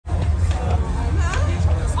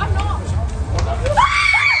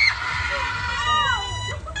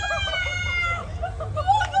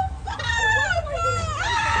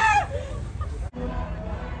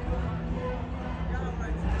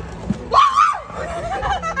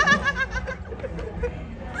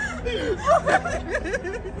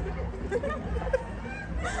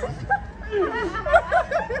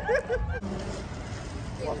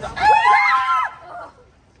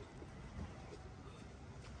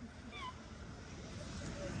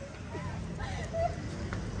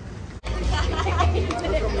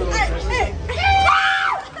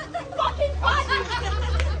Fucking funny!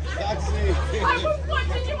 I was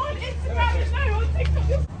watching you on Instagram and no on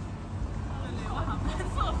TikTok.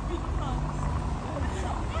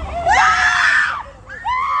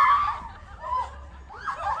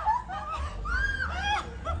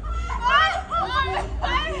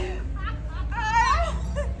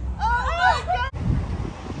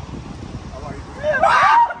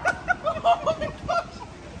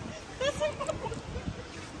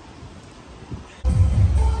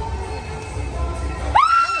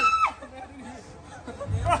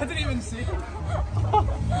 I didn't even see him.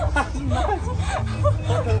 That's nice.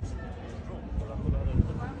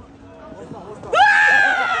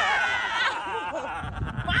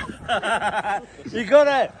 You got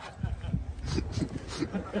it.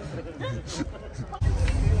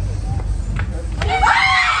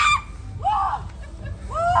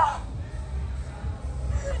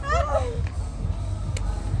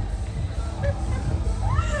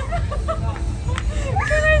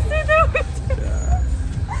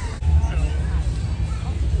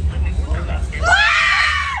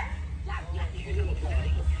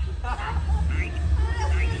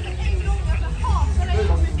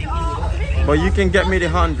 But you can get me the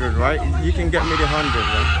 100, right? You can get me the 100,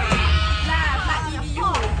 right?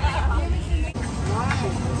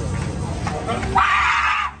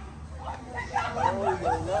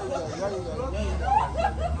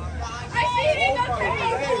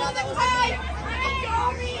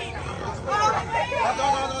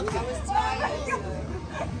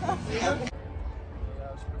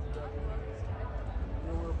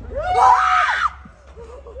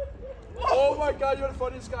 Oh my god, you're the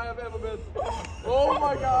funniest guy I've ever met. Oh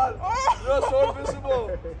my god, you're so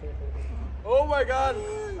invisible. Oh my god.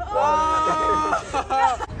 Ah.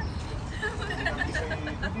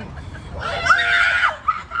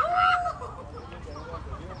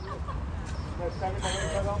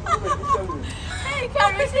 Hey,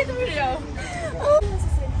 can we see the video? What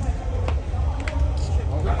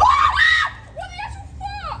the actual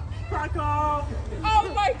fuck? Crack off. Oh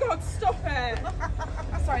my god, stop it!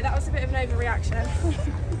 Sorry, that was a bit of an overreaction.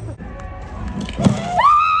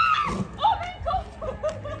 Oh my god!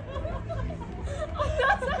 Oh,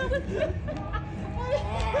 that's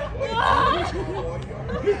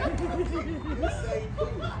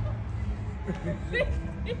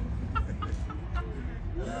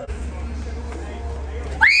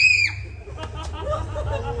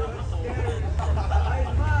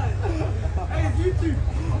Hey, YouTube.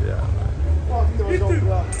 Yeah. YouTube.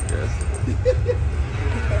 Yes.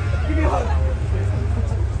 Give me a hug.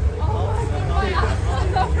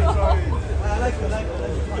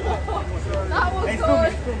 That was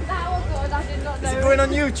good. That was good. I did not know. Is it going on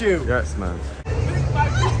YouTube? Yes, man.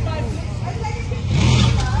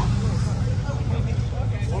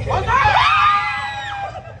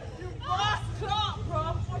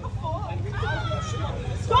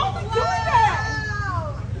 Stop doing that!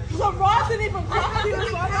 The rod didn't even crack you.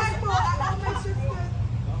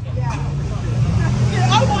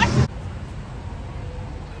 Oh my!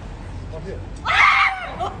 Stop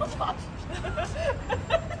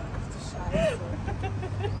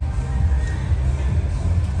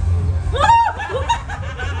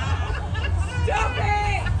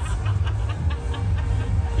it!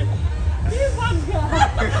 You wanker!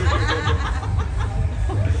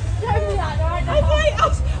 Show me that right now. I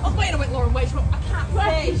was waiting, I went, Lauren, wait, I can't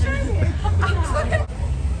wait. Show me.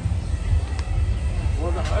 Oh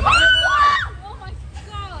my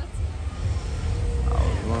god! I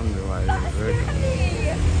was wondering why you were working.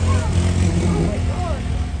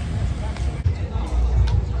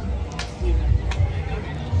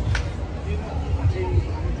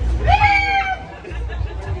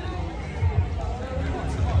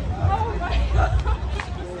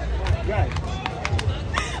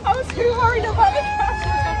 I was too worried about the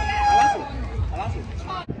camera.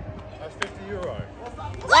 That's €50.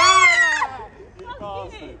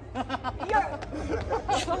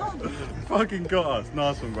 Fucking got us.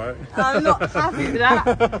 Nice one, bro. I'm not happy with that.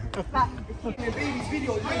 Baby's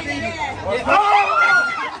video.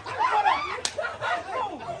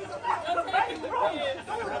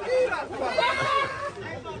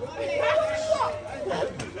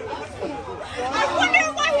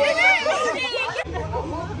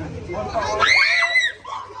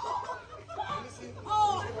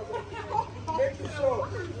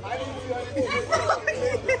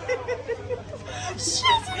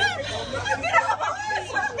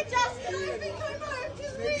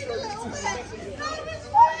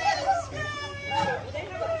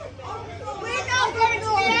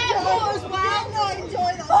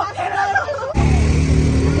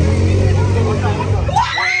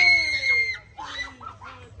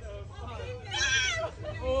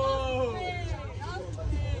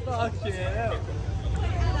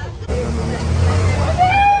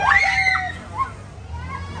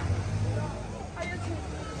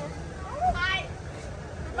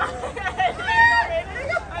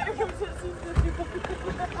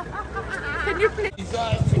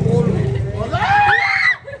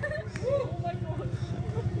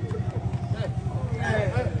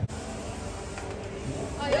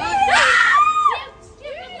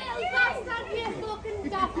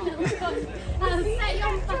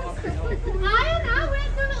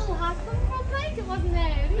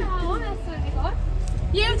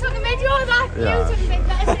 Ja.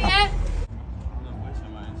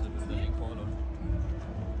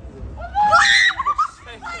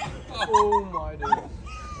 Oh my days.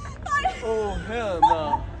 Oh hell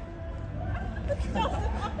no.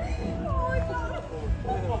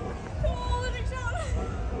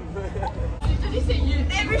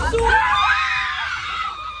 Every so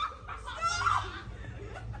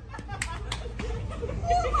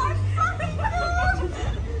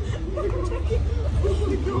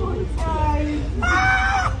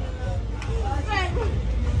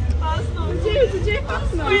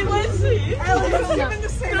Wait, let's see. Let's give him the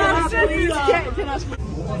same.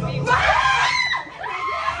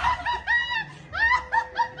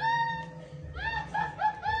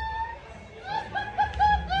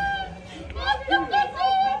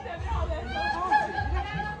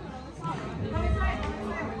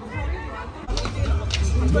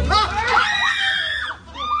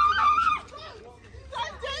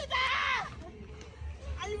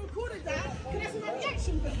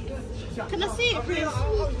 Can I see it, please?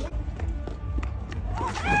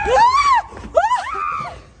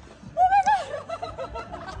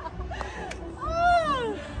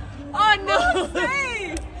 Oh no!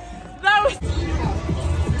 That was.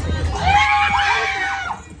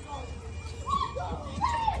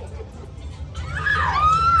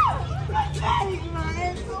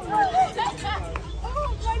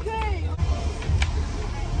 Oh my days!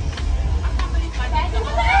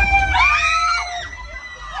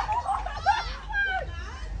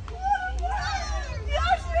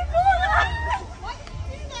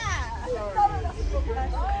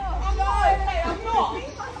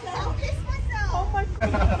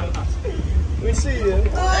 We see you. What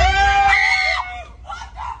the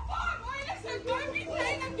fuck? Wait, listen, don't be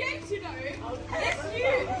playing a game, you know. It's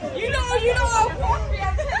you. You know what I'm me.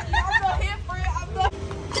 I'm telling you, I'm not here for it. I'm not.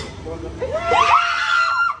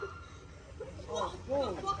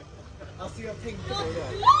 Alltså jag tänkte på det.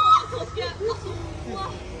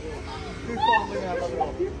 Fy fan vad jävla bra.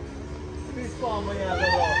 Fy fan vad jävla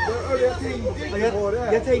bra. Jag tänkte på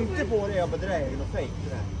det. Jag tänkte på det. Jag bara, det där är något fejk det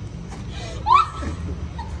där.